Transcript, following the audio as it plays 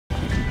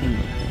clean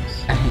like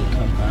this. I hate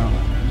Coco.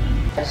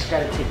 I just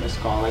gotta take this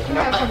call. Like,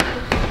 no.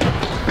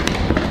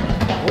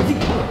 Where's he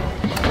going?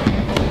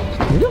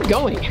 Where are you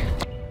going?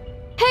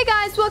 Hey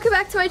guys, welcome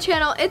back to my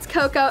channel. It's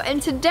Coco,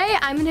 and today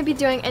I'm gonna be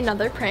doing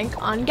another prank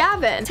on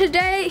Gavin.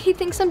 Today, he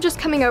thinks I'm just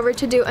coming over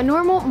to do a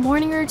normal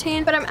morning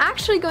routine, but I'm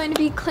actually going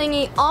to be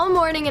clingy all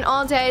morning and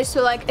all day.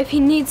 So like, if he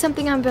needs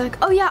something, I'm gonna be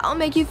like, oh yeah, I'll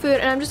make you food,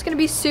 and I'm just gonna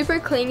be super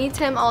clingy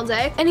to him all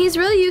day. And he's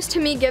really used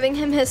to me giving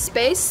him his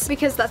space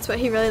because that's what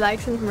he really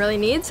likes and really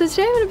needs. So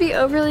today I'm gonna be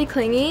overly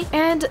clingy,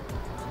 and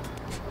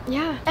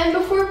yeah. And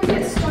before we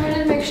get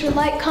started, make sure to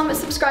like, comment,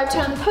 subscribe,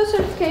 turn on the post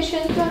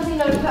notifications, so you'll be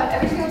notified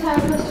every single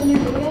time I post a new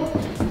video.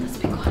 Let's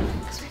be quiet,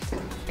 because we're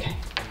gonna go.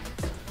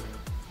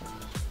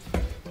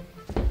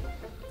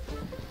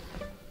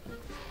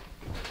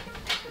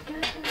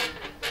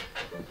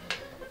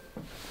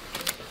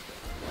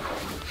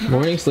 Okay.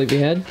 Morning,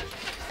 sleepyhead.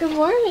 Good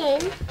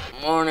morning.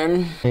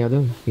 Morning. How y'all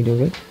doing? You doing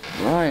good?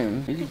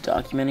 Ryan, are you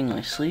documenting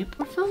my sleep?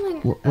 We're filming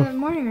a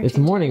morning routine. It's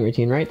a morning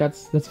routine, right?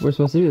 That's what we're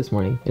supposed to do this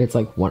morning. And it's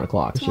like 1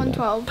 o'clock. It's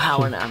 1:12.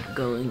 Power nap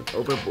going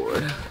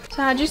overboard.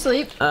 So how'd you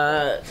sleep?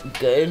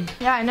 Good.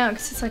 Yeah, I know,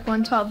 because it's like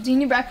 1:12. Do you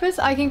need breakfast?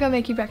 I can go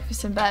make you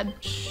breakfast in bed.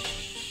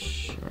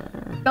 Sure.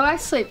 Go back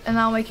to sleep, and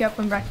I'll wake you up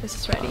when breakfast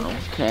is ready.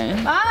 Okay.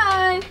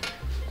 Bye.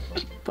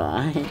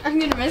 Bye. I'm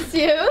gonna miss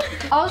you.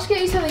 I'll just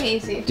get you something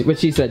easy. What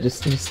she said,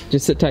 just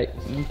sit tight.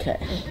 Okay.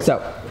 So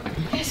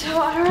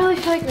I don't really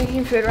feel like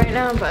making food right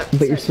now, but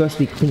you're supposed to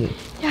be clean.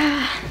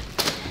 yeah.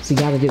 So you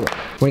gotta do it.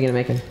 What are you gonna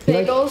make him?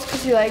 Bagels,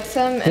 because he likes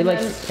them. He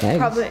likes eggs.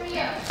 Probably.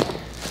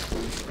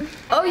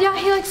 Oh yeah,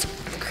 he likes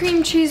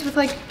cream cheese with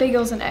like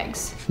bagels and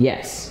eggs.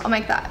 Yes. I'll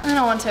make that. I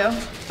don't want to,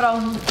 but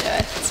I'll do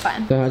it. It's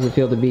fine. So how does it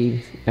feel to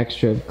be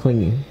extra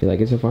clingy? You like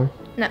it so far?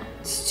 No,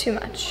 it's too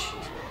much.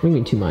 What do you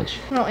mean too much?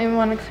 I don't even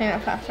want to clean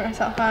up after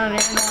myself. I don't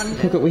even want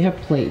to. Coco, we have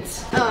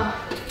plates. Oh.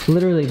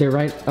 Literally, they're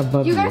right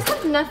above you. You guys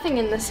have nothing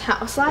in this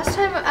house. Last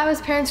time I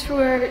was parents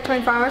for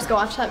 24 hours, go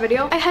watch that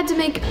video. I had to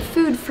make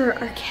food for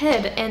our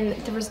kid and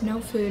there was no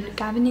food.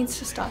 Gavin needs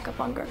to stock up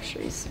on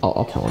groceries.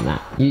 I'll tell him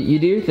that. You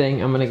do your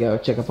thing. I'm gonna go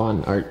check up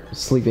on our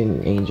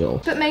sleeping angel.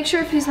 But make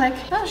sure if he's like,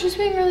 oh, she's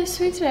being really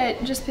sweet today,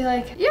 just be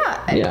like,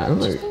 yeah,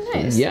 just be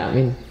nice. Yeah, I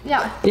mean.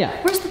 Yeah.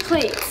 Yeah. Where's the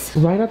plates?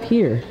 Right up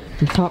here.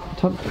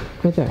 Top,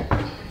 right there.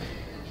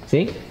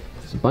 See?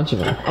 There's a bunch of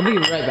them. I'll be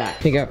right back.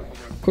 Hey, Gab,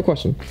 quick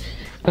question.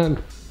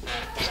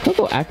 Is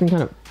Coco acting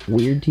kind of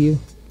weird to you?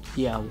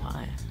 Yeah,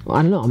 why? Well,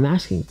 I don't know. I'm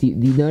asking. Do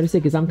you notice it?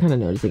 Because I'm kind of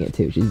noticing it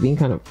too. She's being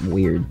kind of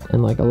weird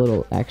and like a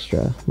little extra,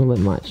 a little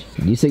bit much.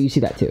 So you see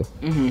that too?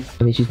 Mm-hmm.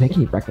 I mean, she's making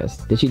you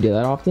breakfast. Did she do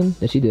that often?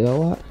 Did she do that a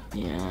lot?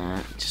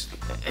 Yeah, just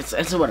it's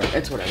whatever.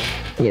 It's whatever.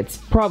 It's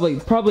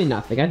probably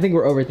nothing. I think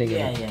we're overthinking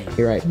it. Yeah.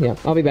 You're right. Yeah,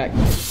 I'll be back.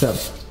 So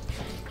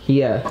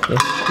he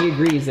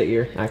agrees that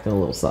you're acting a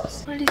little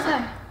sus. What did he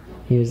say?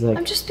 He was like,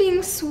 I'm just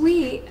being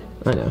sweet.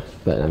 I know,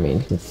 but I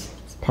mean, it's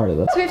part of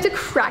the. So we have to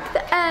crack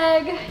the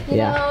egg. You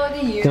know,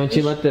 the use. Don't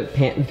you let the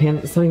pan,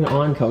 it's not even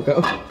on,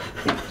 Coco.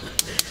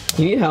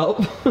 You need help?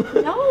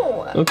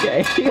 No.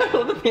 Okay, you gotta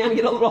let the pan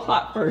get a little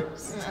hot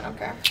first. I don't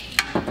care.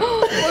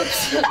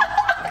 Whoops.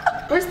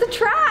 Where's the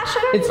trash?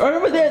 It's right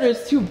over there.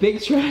 There's 2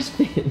 big trash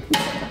bins.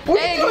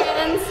 Egg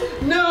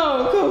bins.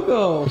 No,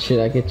 Coco.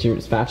 Should I get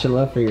your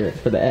spatula for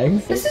the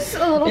eggs? This is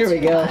a little Here we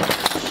go.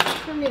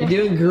 You're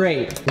doing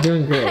great. You're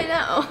doing great. I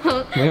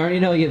know. We already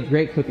know you have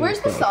great cooking. Where's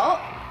the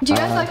salt? Do you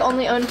guys like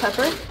only own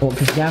pepper? Well,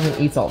 because Gavin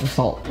eats all the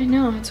salt. I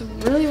know, it's a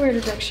really weird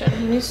addiction.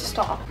 He needs to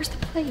stop. Where's the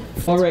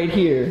plates? All right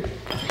here.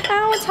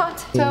 Ow, it's hot.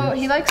 So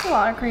he likes a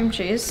lot of cream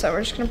cheese, so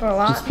we're just gonna put a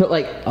lot. Just put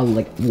like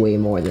way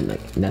more than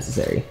like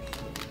necessary.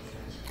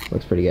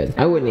 Looks pretty good.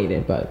 I wouldn't eat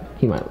it, but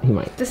he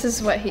might. This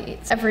is what he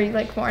eats every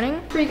like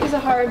morning. Freak is a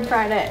hard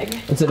fried egg.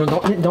 And so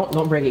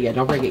don't break it yet.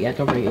 Don't break it yet.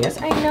 Don't break it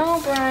yet. I know,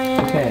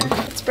 Brian. Okay.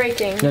 It's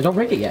breaking. No, don't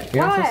break it yet.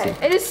 You're not Why? supposed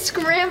to. It is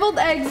scrambled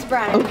eggs,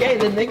 Brian. Okay,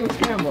 then make them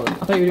scrambled. I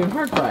thought you were doing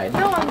hard fried.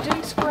 No, I'm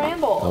doing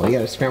scrambled. Oh, you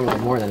gotta scramble it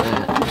more than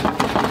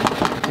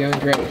that. You're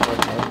doing great. Okay.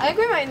 I think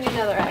we might need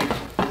another egg.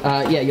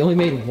 Yeah, you only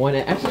made 1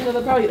 egg. Actually,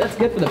 no, that's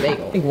good for the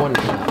bagel. I think 1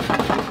 is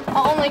enough.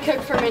 I'll only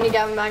cook for mini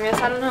Gavin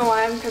Magnus. I don't know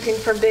why I'm cooking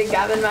for big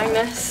Gavin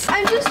Magnus.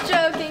 I'm just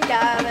joking,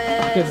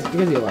 Gavin. Because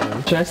you love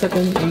him. Should I step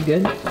in? Are you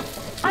good?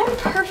 I'm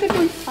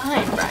perfectly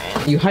fine,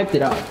 Brian. You hyped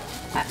it up.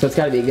 So it's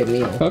gotta be a good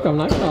meal. Coco, I'm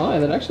not gonna lie,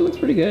 that actually looks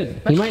pretty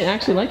good. You might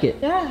actually like it.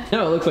 Yeah.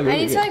 No, it looks like I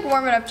really need good. to like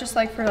warm it up just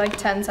like for like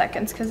 10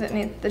 seconds because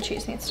the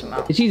cheese needs to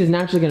melt. The cheese is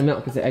naturally gonna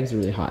melt because the eggs are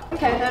really hot.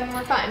 Okay, then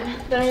we're fine.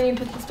 Then I need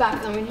to put this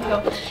back and then we can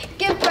go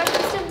give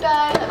breakfast in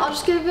bed. I'll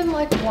just give him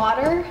like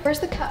water. Where's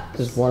the cup?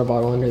 There's a water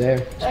bottle under there.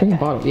 Just bring the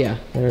bottle. Yeah,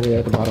 they're over there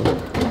at the bottom.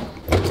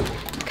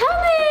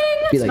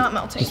 It's not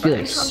melting. Just be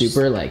like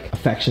super like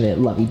affectionate,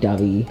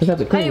 lovey-dovey.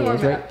 That's what cleaning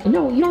is, right?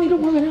 No, you don't need to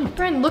warm it up.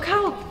 Brian, look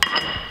how...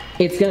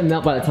 It's gonna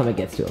melt by the time it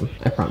gets to him.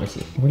 I promise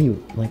you. What are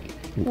you, like...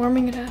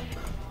 Warming it up.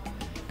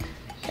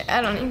 Okay,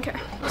 I don't even care.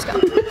 Let's go.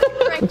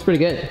 That's pretty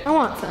good. I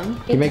want some.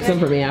 Can you make some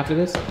for me after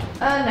this?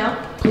 No.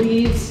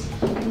 Please?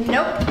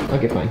 Nope.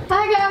 Okay, fine.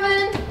 Hi,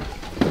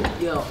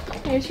 Gavin. Yo.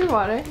 Here's your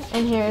water,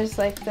 and here's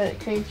like the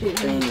cream cheese.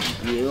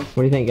 Thank you.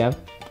 What do you think, Gav?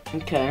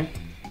 Okay.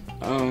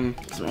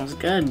 It smells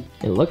good.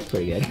 It looks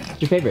pretty good.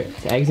 What's your favorite?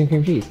 It's eggs and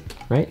cream cheese,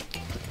 right?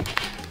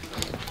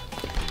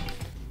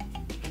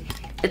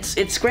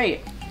 It's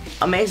great.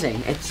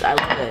 Amazing. I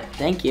love it.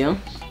 Thank you.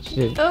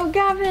 Oh,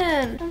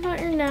 Gavin, I'm not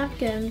your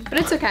napkin. But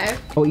it's okay.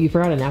 Oh, you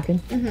forgot a napkin?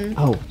 Mm-hmm.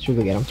 Oh, should we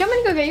go get them? Do you want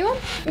me to go get you one?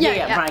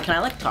 Yeah. Brian, can I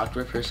like talk to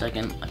her for a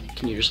second?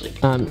 Can you just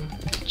like?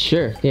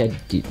 Sure. Yeah.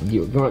 Do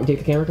you want to take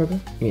the camera, Coco?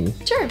 I mean,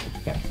 Sure.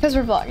 Okay. Because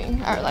we're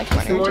vlogging our like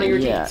morning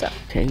routine. Yeah. So.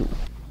 Okay. What are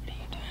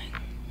you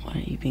doing? Why are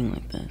you being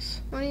like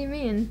this? What do you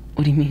mean?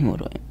 What do you mean? What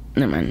do I?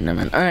 Never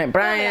mind. All right,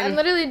 Brian.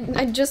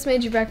 I just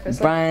made you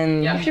breakfast.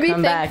 Brian, you should be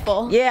come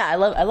thankful. back. Yeah, I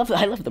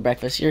love the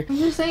breakfast. I'm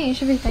just saying you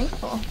should be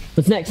thankful.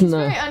 what's next on the?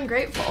 Very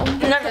ungrateful. No,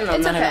 It's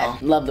not okay. at all.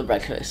 Love the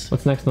breakfast.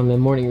 What's next on the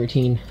morning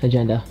routine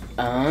agenda?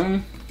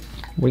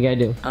 What do you gotta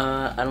do?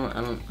 I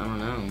don't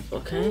know.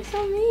 Okay. You're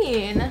so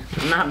mean.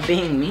 I'm not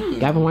being mean.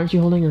 Gavin, why aren't you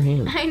holding her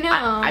hand? I know.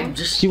 I'm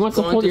just. She wants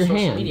to going hold through your social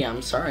hand. Media.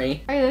 I'm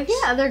sorry. Are you looking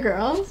at other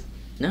girls?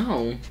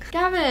 No.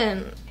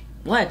 Gavin.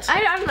 What? I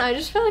don't know. I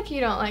just feel like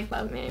you don't like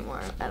love me anymore.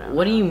 I don't know.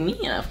 What do you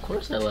mean? Of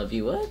course I love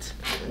you. What?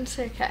 It's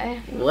okay.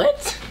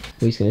 What?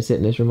 Are we just gonna sit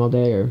in this room all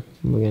day, or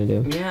what are we gonna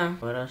do? Yeah.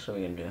 What else are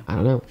we gonna do? I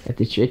don't know.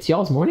 It's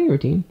y'all's morning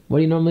routine. What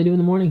do you normally do in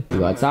the morning? You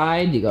go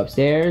outside, you go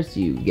upstairs,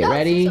 you get No,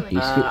 ready, it's you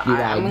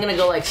I'm gonna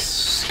go like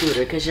scooter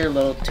because you're a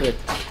little too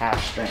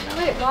attached right now.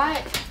 Wait,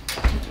 why?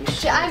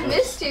 I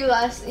missed you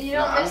last. You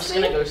don't I'm miss just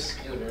me? gonna go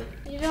scooter.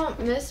 You don't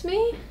miss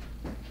me?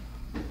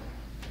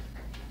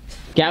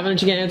 Gavin,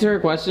 did you answer her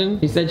question?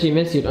 She said she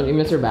missed you. Don't you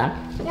miss her back?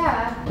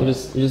 Yeah. You're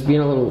just being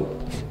a little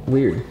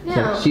weird. No.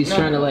 Like, she's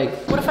trying to like.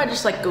 What if I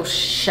just like go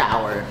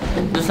shower?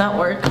 Does that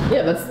work?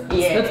 Yeah,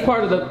 that's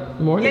part of the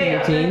morning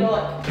routine.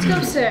 Let's go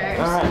upstairs.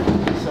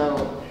 Alright,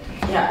 so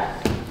yeah.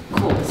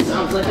 Cool. This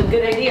sounds like a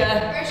good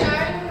idea. We're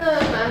showering in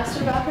the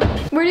master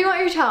bathroom. Where do you want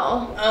your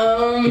towel?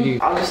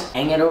 I'll just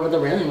hang it over the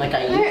rim like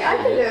I usually I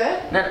can do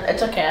it. No,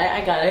 it's okay.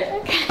 I got it.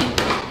 Okay.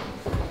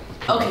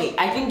 Okay,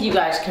 I think you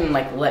guys can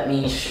like let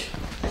me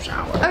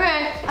shower.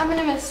 Okay, I'm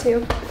gonna miss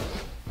you.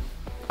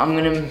 I'm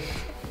gonna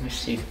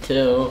miss you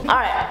too.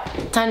 Alright,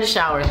 time to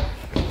shower.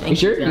 Thank You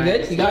sure? guys. You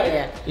good? You got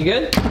Yeah. it? You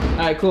good?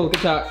 Alright, cool.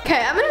 Good talk.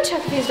 Okay, I'm gonna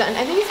check if he's done.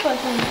 I think he's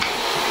both done.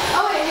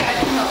 Oh wait, here, I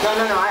can help.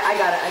 No, I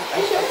got it. I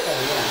sure?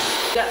 yeah.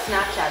 You got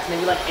Snapchats,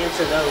 maybe like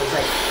answer those,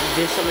 like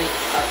do something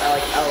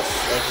like else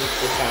like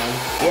this time.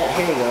 Yeah,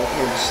 here you go.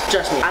 Here, just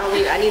trust me. I don't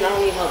need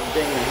help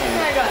doing my Oh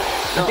hair. my god.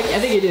 No, I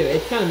think you do.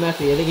 It's kind of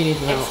messy. I think you need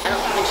some help. I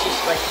don't think she's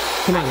like.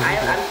 Come on.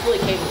 I'm fully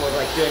capable of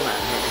like doing my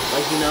own hair.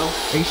 Like you know.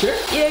 Are you sure?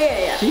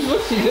 Yeah. She's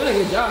doing a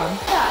good job.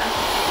 Yeah.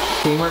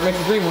 Teamwork makes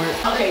the dream work.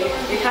 Okay,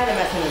 you're kind of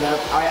messing it up.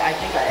 Alright, I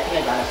think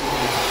I got it.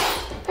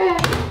 Okay.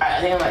 Alright,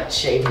 I think I might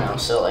shave now,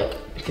 so like,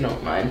 if you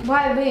don't mind.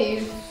 Why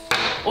leave?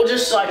 Well,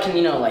 just so I can,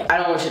 you know, like, I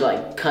don't want you to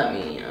like cut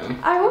me, you know.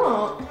 I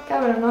won't.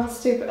 Gavin, I'm not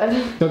stupid.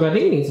 Coco, I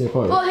think he needs to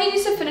record. Well, he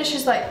needs to finish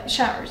his like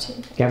shower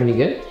routine. Gavin, you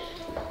good?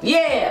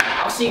 Yeah,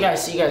 I'll see you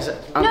guys on the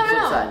flip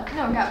side.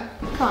 No, Gavin.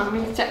 Come on,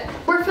 let me check.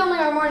 We're filming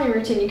our morning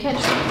routine. You can't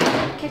just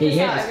kick Yeah, us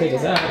you out. can't just every kick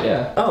us time. out.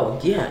 Yeah. Oh,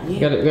 yeah. You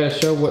gotta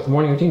show what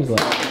morning routine's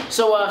like.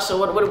 So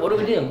what do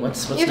we do?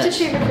 What's You have next?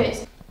 to shave your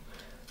face.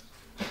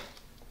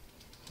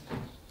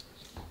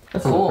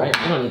 That's Cool. enough,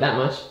 right? I don't need that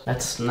much.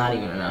 That's not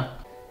even enough.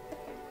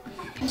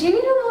 Do you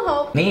need a little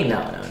help? Me? No.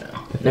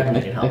 Never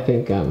needed I help.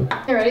 think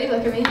You ready?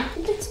 Look at me. I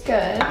think it's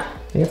good.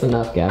 that's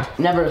enough, Gav.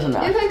 Never is You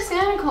look enough. like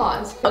Santa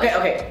Claus.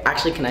 Okay.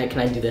 Actually, can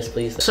I do this,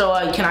 please? So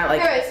can I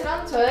like? Alright, sit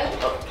on the toilet.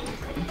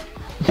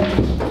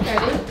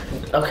 Ready?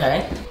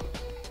 Okay.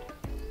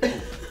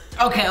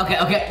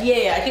 Okay.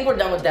 Yeah. I think we're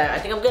done with that. I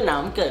think I'm good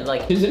now. I'm good.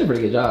 Like. She's doing a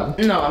pretty good job.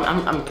 No,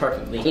 I'm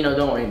perfectly. You know,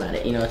 don't worry about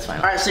it. You know, it's fine.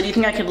 All right. So do you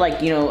think I could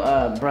like, you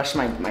know, brush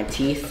my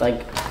teeth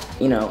like,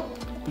 you know,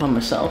 by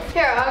myself?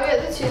 Here, I'll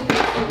get the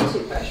toothpaste and the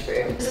toothbrush for you.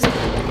 Is this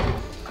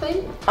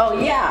clean? Oh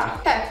yeah.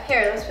 Okay,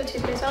 here, let's put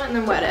toothpaste on it and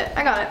then wet it.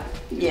 I got it.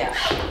 Yeah.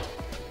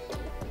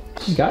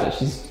 She's got it.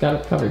 She's got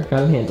it covered.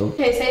 Got it handled.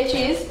 Okay, say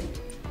cheese.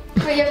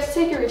 Wait, you have to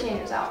take your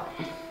retainers out.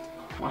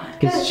 What?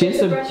 Because she has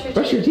to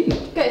brush your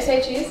teeth. Okay,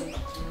 say cheese.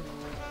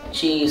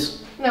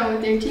 Cheese. No,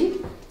 with your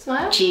teeth.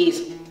 Smile.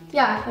 Cheese.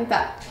 Yeah, like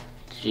that.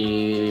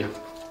 Cheese.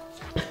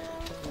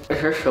 Is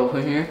her soap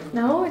in here?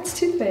 No, it's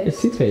toothpaste.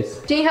 It's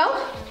toothpaste. Do you need help?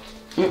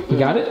 You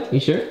got it? You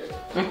sure?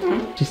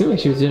 She seemed like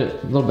she was doing a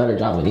little better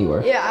job than you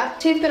were. Yeah,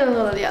 teeth been a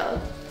little yellow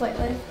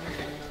lately.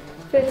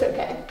 But it's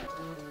okay.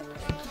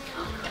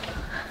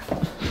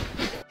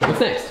 What's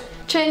next?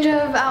 Change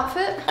of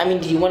outfit. I mean,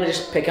 do you want to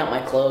just pick out my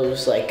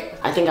clothes? Like,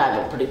 I think I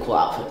have a pretty cool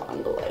outfit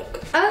on, but like.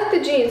 I like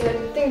the jeans. I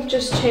think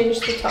just change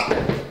the top.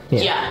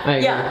 Yeah. I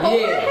agree.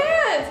 Hold my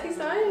hands. He's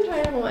not even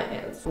trying to hold my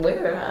hands.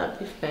 We're a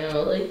happy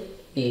family.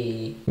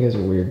 You guys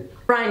are weird.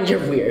 Brian, you're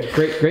weird.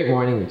 Great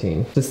morning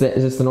routine. Is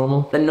this the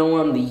normal? The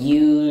norm, the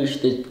use,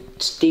 the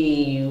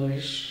Steve.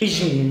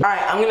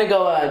 Alright, I'm gonna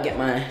go get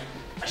my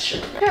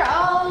shirt. Here,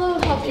 I'll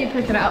help you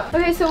pick it out.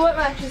 Okay, so what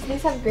matches?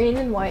 These have green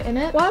and white in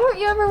it. Why don't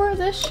you ever wear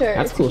this shirt?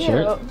 That's It's cool cute.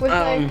 shirt. With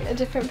like a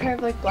different pair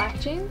of like black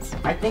jeans.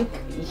 I think,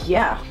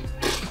 yeah.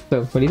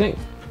 So, what do you think?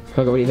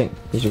 Coco, what do you think?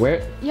 You should wear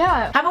it?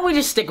 Yeah. How about we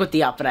just stick with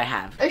the outfit I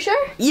have? Are you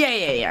sure?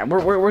 Yeah.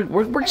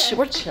 We're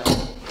chill.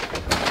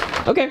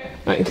 Okay. All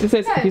right, if you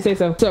say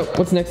so. So,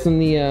 what's next in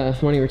the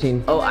morning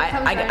routine? Oh,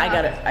 I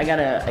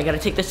gotta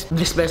take this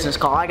business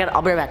call.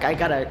 I'll be right back. I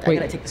gotta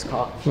take this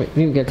call. Wait,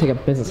 you gotta take a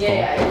business call.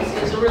 Yeah,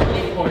 it's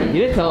really important.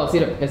 You didn't tell us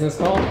you had a business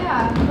call?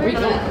 Yeah. It's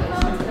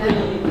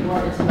really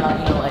important. It's about,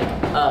 you know, like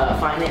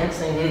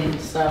financing and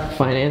stuff.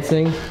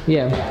 Financing?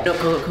 Yeah. No,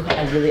 Coco,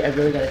 I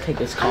really gotta take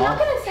this call. I'm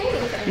not gonna say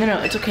anything. No,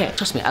 it's okay.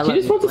 Trust me, I She love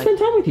just you. wants to spend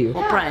time with you.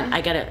 Well, Brian,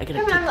 I gotta take this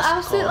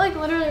I'll sit call. like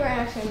literally right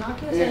next to you. I'm not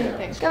gonna say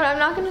anything. Kevin, I'm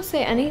not gonna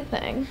say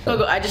anything.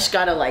 Coco, I just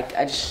gotta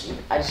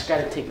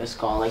take this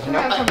call. Like, you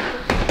know.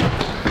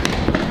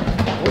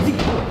 Where's he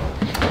going?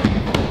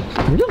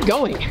 Where are you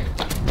going?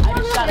 I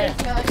just gotta.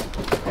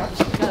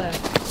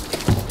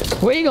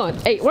 Where are you going?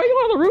 Hey, where are you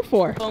going on the roof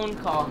for? Phone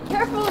call.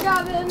 Careful,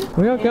 Gavin.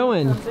 Where are you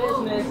going?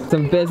 Business.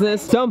 Some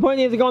business? Some point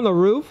you have to go on the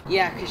roof?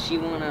 Yeah, cause she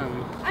wanna.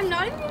 I'm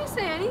not even gonna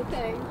say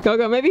anything.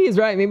 Coco, maybe he's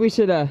right. Maybe we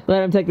should let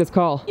him take this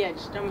call. Yeah,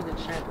 just done with the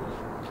chat.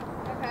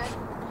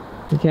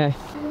 Okay. Okay.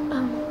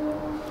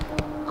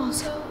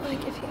 Also,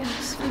 like, if you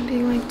ask if I'm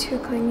being like too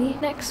clingy,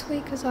 next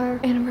week is our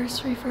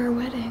anniversary for our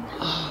wedding.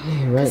 Oh, yeah,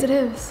 you're Because right.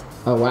 it is.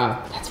 Oh,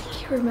 wow. That's what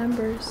he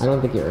remembers. I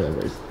don't think he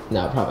remembers.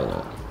 No, probably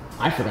not.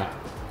 I forgot.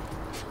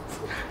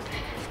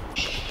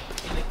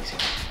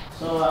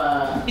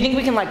 So, you think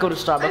we can like go to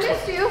Starbucks? I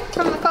missed you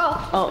from the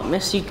call. Oh,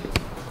 missed you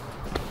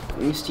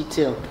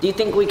too. Do you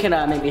think we can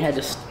maybe head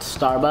to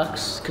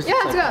Starbucks? Because Yeah,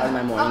 it's let's like go. part of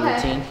my morning Okay.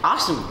 routine.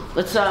 Awesome.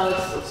 Let's go.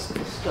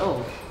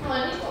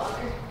 I need water.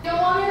 You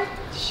want water?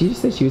 She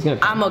just said she was gonna.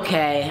 I'm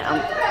okay.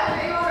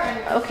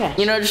 Okay.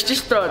 You know,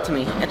 just throw it to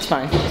me. It's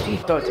fine.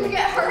 Throw it to You me.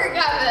 get hurt,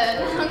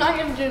 Gavin. I'm not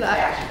gonna do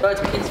that. Throw it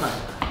to me. It's fine.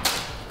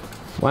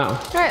 Wow. All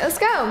right, let's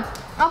go.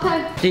 I'll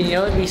pay. Do you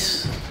know it'd be?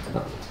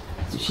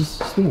 She's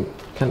just being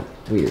kind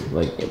of weird.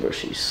 Like, Yeah, bro,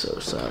 she's so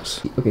sus.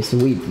 okay, so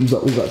we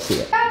got to see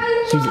it.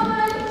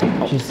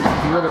 Gavin, She's.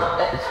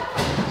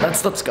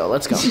 Let's go.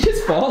 Let's go. Did she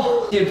just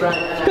fall? Dude,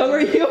 Brian. Coco,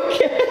 are you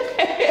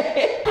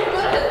okay?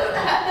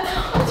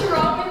 what's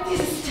wrong with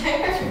these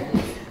stairs?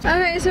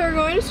 Okay, so we're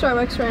going to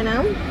Starbucks right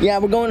now. Yeah,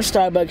 we're going to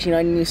Starbucks. You know,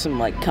 I need some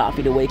like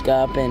coffee to wake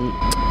up and.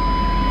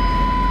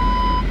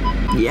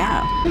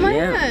 Yeah. Come on.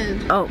 Yeah.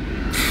 Oh.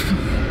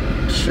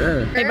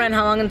 Sure. Hey, Brian,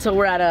 how long until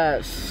we're at a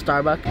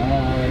Starbucks?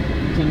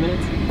 10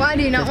 minutes? Why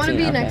do you not want to 15,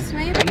 be okay. next to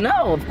me?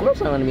 No, of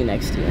course I want to be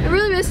next to you. I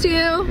really missed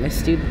you.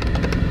 Missed you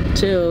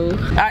too.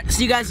 All right,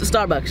 see you guys at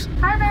Starbucks.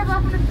 Hi there,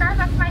 welcome to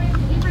Starbucks. My name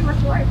is Avery.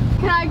 What's yours?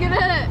 Can I get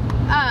a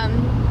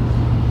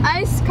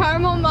iced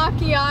caramel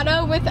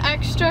macchiato with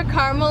extra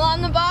caramel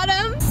on the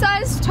bottom?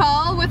 Size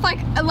tall with like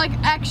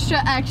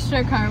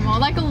extra caramel,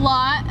 like a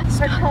lot.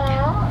 For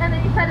tall, and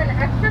then you said an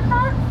extra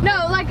tall?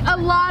 No, like a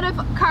lot of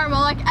caramel,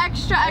 like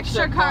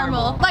extra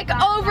caramel. Like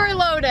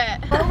overload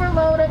it.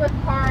 Overloaded with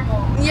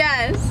caramel.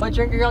 Yes. What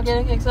drink are y'all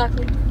getting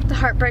exactly? The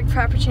heartbreak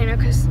frappuccino,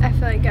 because I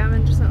feel like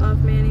Gavin doesn't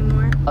love me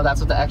anymore. Oh, that's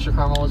what the extra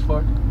caramel was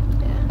for?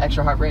 Yeah.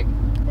 Extra heartbreak?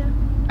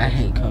 I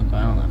hate Coco.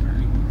 I don't love her.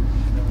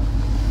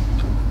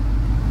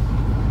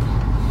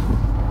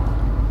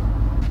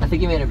 I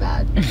think you made her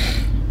mad.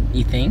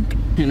 You think?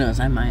 Who knows?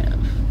 I might have.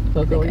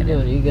 Coco, what are you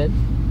doing? Are you good?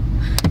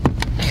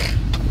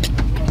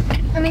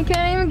 I mean, can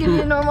I even give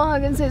you a normal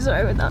hug and say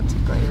sorry without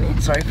tickling me?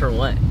 Sorry for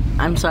what?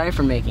 I'm sorry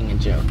for making a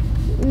joke.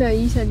 No,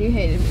 you said you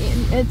hated me,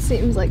 and it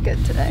seems like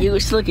good today. You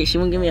look at she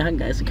won't give me a hug,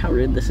 guys. Look how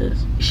rude this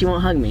is. She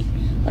won't hug me.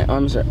 My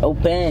arms are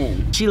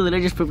open. She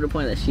literally just proved her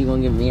point that she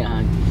won't give me a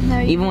hug. No,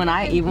 you Even when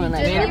I didn't even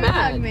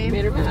hug me.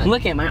 Made her mad.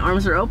 look at my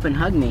arms are open.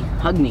 Hug me.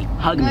 Hug me.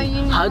 Hug No, me. you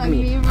need to Hug hug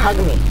me. me, Hug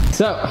me.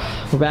 So,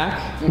 we're back.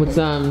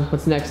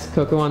 What's next,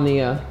 Coco, on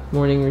the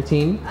morning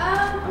routine?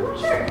 I'm not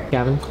sure.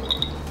 Gavin?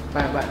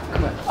 Bye.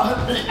 Come on.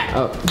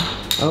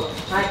 Oh.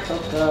 Hi,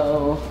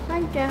 Coco.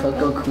 Hi, Gavin.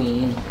 Coco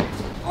Queen.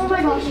 Oh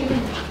my gosh.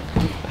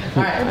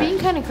 They're being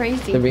kind of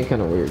crazy. They're being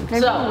kind of weird. They're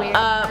being weird.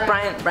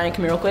 Brian,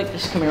 come here real quick.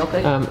 Just come here real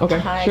quick. Okay,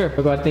 Hi. sure.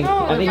 Coco, I think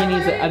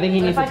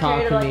he needs to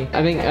talk to me.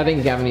 I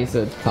think Gavin needs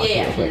to talk to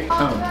me real quick.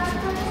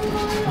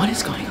 What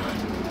is going on?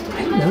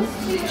 I don't know.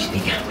 She's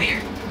being kind of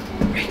weird.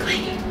 Very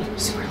clingy.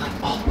 Super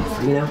like all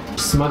over, you know?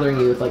 Smothering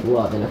you with like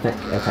love and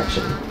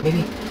affection.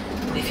 Maybe,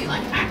 what if you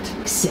like act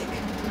sick?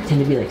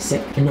 Pretend to be like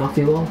sick and not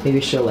feel well?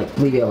 Maybe she'll like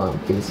leave you alone,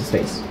 give you some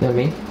space. You know what I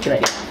mean? Good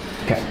idea.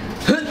 Okay.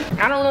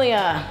 I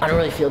don't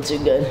really feel too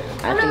good.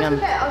 I think I'm.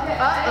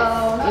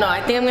 Uh-oh. No,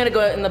 I think I'm gonna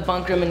go in the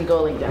bunk room and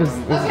go lay down. Is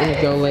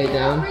gonna go lay I'll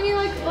down? bring you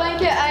like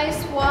blanket,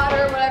 ice,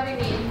 water, whatever you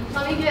need.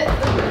 Let me get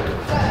the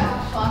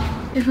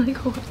washcloth. You're like,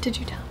 what did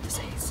you tell him to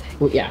say?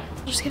 Well, yeah.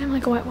 Just get him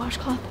like a wet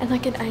washcloth and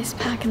like an ice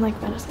pack and like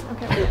medicine.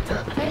 Okay.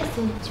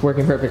 Medicine. It's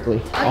working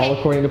perfectly. All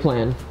according to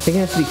plan. I think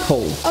it has to be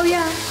cold. Oh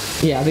yeah.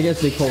 Yeah, I think it has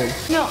to be cold.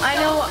 No, I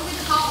know.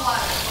 Hot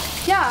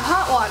water. Yeah,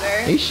 hot Are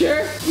water. you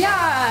sure?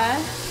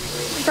 Yeah.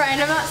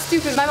 Brian, I'm not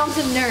stupid. My mom's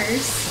a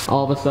nurse.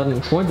 All of a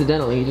sudden,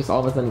 coincidentally, you just all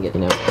of a sudden get,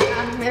 you know.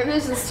 Yeah, maybe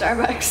this is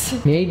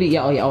Starbucks. Maybe,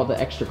 yeah, all the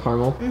extra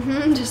caramel.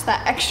 Just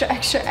that extra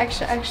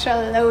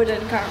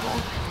loaded caramel.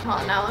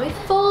 Hold on, now let me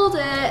fold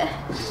it.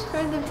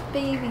 For the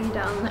baby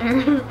down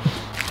there.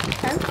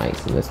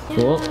 Nice, and this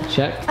cool.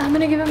 Check. I'm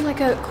gonna give him like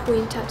a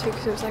queen tattoo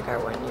because it was like our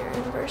 1-year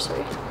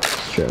anniversary.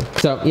 True.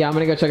 So yeah, I'm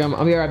gonna go check him.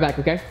 I'll be right back,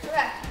 okay?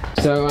 Okay.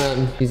 So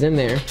she's in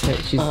there.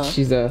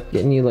 She's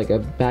getting you like a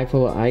bag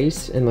full of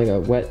ice and like a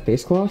wet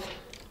face cloth.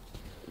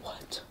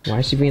 What? Why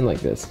is she being like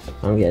this?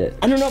 I don't get it.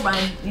 I don't know,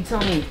 Brian. You tell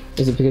me.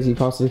 Is it because you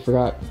possibly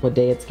forgot what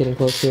day it's getting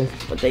close to?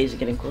 What day is it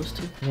getting close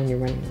to? When you're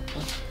wedding.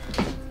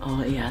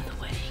 Oh yeah,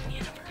 the wedding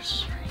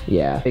anniversary.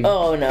 Yeah.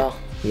 Oh no.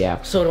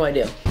 Yeah. So what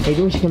do I do? Hey,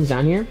 when she comes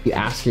down here, you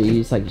ask her, you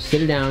just like, you sit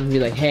her down and be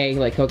like, hey,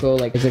 like Coco,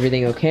 like, is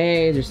everything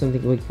okay? Is there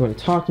something like, you want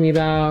to talk to me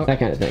about? That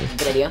kind of thing.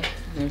 Good idea.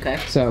 Okay.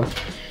 So,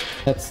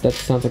 that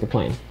sounds like a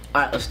plan.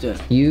 Alright, let's do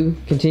it. You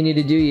continue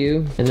to do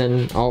you, and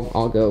then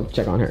I'll go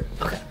check on her.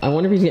 Okay. I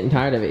wonder if he's getting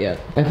tired of it yet.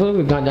 I feel like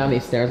we've gone down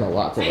these stairs a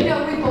lot I today.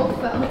 know we both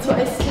fell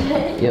twice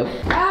today.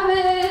 Yep.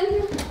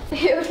 Gavin!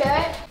 You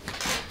okay?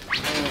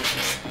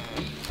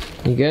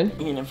 You good?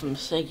 I mean, if I'm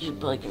sick, you should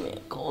probably give me a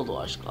cold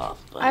washcloth.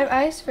 But... I have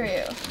ice for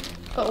you,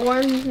 but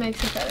warm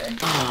makes it better.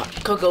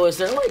 Coco, is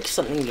there like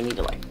something you need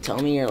to like tell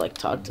me or like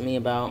talk to me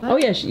about? Oh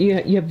yeah,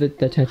 you have the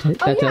tattoos.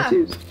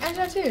 And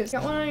tattoos.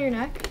 Got one on your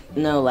neck?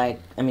 No, like,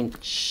 I mean,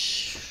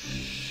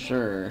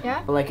 sure.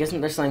 Yeah? But like,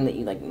 isn't there something that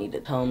you like need to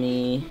tell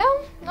me?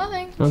 No,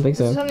 nothing. I don't think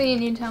so. Is there something you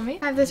need to tell me?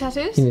 I have the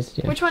tattoos?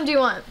 Yeah. Which one do you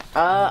want?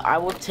 I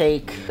will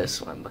take this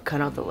one, but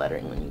cut out the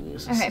lettering when you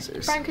use the Okay,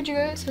 scissors. Brian, could you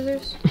go get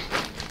scissors?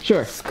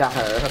 Sure.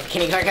 Scutter.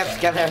 Can you go get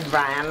together,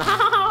 Brian?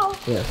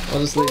 Yeah, I'll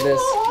just leave this.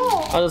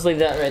 I'll just leave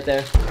that right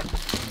there.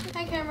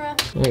 Hi, camera.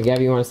 All right,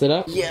 Gabby, you want to sit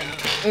up? Yeah.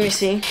 Let me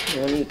see.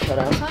 Let me cut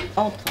out. Huh?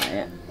 I'll apply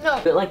it.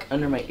 No, Do it like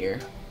under my ear.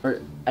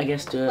 Or I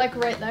guess do it. like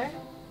right there?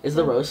 Is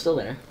the rose still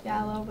there?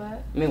 Yeah, a little bit.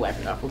 Let me wipe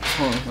it off. Hold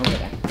on.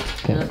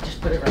 Okay. No,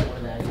 just put it right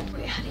where that is.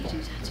 Wait, how do you do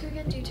tattoo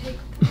again? Do you take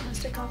the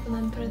plastic off and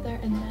then put it there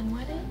and then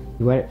wet it?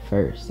 You wet it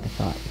first, I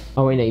thought.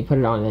 Oh wait, no, you put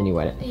it on and then you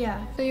wet it.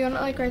 Yeah. So you want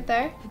it like right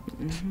there?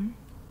 Mm-hmm.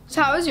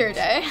 So how was your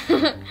day?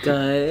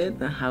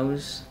 Good.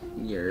 How's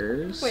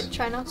yours? Wait,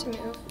 try not to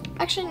move.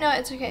 Actually, no,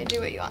 it's okay. Do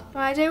what you want.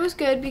 My day was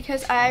good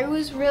because I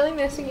was really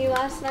missing you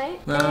last night.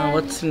 and-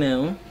 What's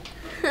new?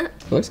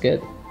 Looks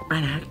good.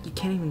 Brian, you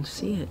can't even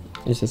see it.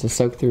 It's just a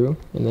soak through,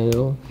 and then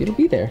it'll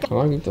be there. How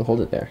long do you have to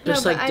hold it there? No,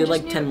 Just but like I do just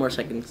like knew- 10 more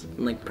seconds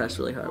and like press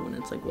really hard when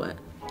it's like wet.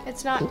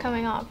 It's not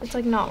coming off. It's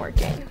like not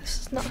working.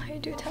 This is not how you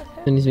do a tattoo.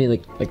 It needs to be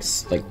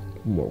like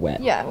more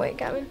wet. Yeah, wait,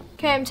 Gavin.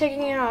 Okay, I'm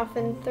taking it off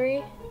in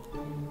 3,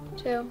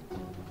 2.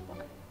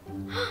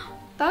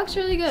 That looks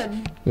really good.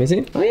 Let me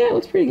see. Oh yeah, it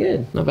looks pretty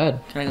good. Not bad.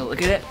 Can I go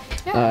look at it?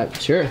 Yeah.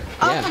 Sure.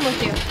 I'll come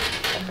with you.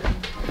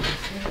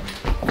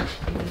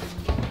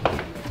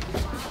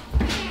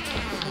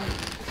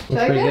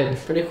 Looks pretty Okay. good.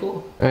 Pretty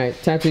cool. All right,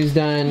 tattoo's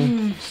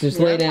done. Just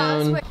lay Pause,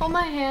 down. wait, hold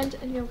my hand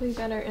and you'll be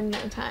better in no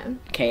time.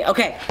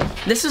 Okay.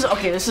 This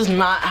is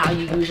not how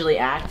you usually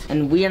act,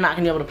 and we are not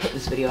gonna be able to put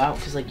this video out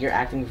because like you're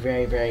acting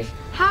very, very.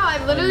 How?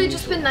 I've literally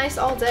just been nice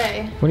all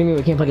day. What do you mean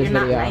we can't put this You're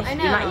not video nice. out? I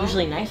know. You're not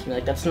usually nice to me.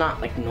 Like that's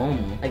not like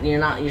normal. Like you're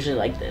not usually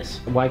like this.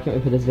 Why can't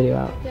we put this video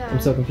out? Yeah.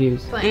 I'm so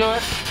confused. But You know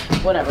what?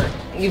 Whatever.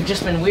 You've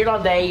just been weird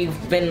all day.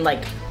 You've been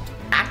like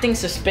acting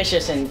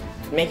suspicious and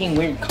making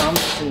weird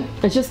comments and.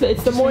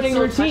 It's the morning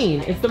so routine.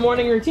 frustrating. It's the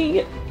morning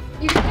routine.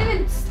 you can't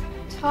even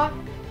talk.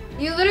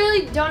 You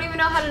literally don't even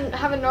know how to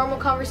have a normal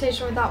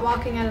conversation without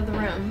walking out of the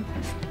room.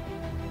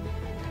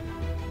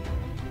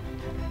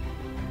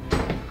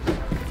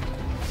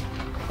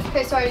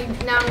 Okay, so are you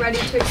now ready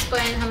to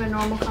explain and have a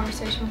normal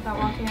conversation without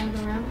walking out of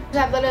the room?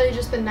 I've literally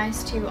just been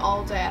nice to you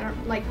all day. I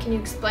don't, like, can you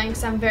explain?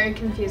 Because I'm very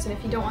confused, and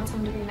if you don't want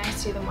someone to be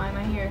nice to you, then why am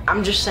I here?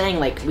 I'm just saying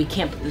like we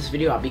can't put this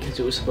video out because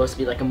it was supposed to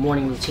be like a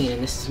morning routine,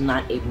 and this is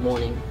not a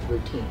morning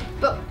routine.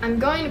 But I'm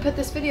going to put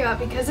this video out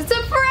because it's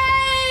a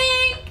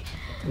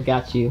prank!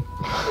 Got you.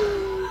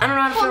 I don't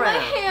know how to Hold feel my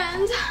right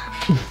hand. now.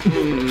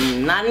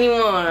 Not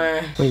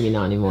anymore. What do you mean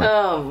not anymore?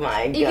 Oh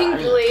my god. You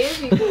can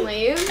leave, you can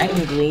leave. I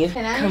can leave.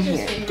 Can I Come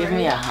just here. leave Give right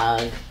me a now?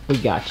 hug. We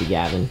got you,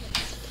 Gavin.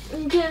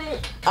 I'm getting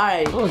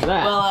Alright. What was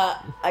that?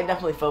 Well, I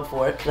definitely fell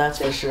for it. That's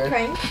for sure. Of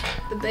prank.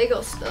 The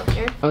bagel's still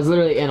here. I was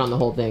literally in on the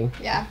whole thing.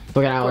 Yeah.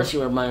 Look at how. course you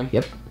were mine.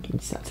 Yep.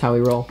 That's how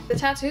we roll. The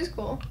tattoo's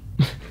cool.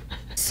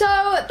 So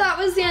that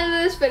was the end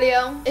of this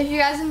video. If you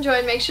guys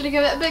enjoyed, make sure to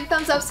give it a big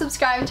thumbs up,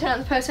 subscribe, and turn on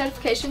the post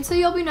notifications so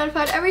you'll be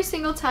notified every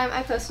single time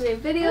I post a new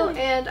video.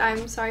 And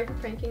I'm sorry for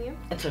pranking you.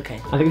 It's okay.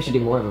 I think we should do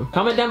more of them.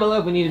 Comment down below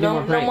if we need to do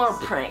more No pranks. more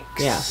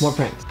pranks. Yeah, more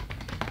pranks.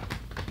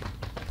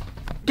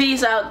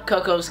 Peace out,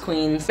 Coco's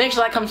Queens. Make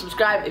sure to like, comment,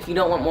 subscribe if you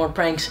don't want more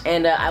pranks.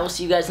 And I will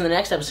see you guys in the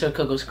next episode of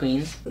Coco's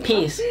Queens.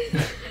 Peace.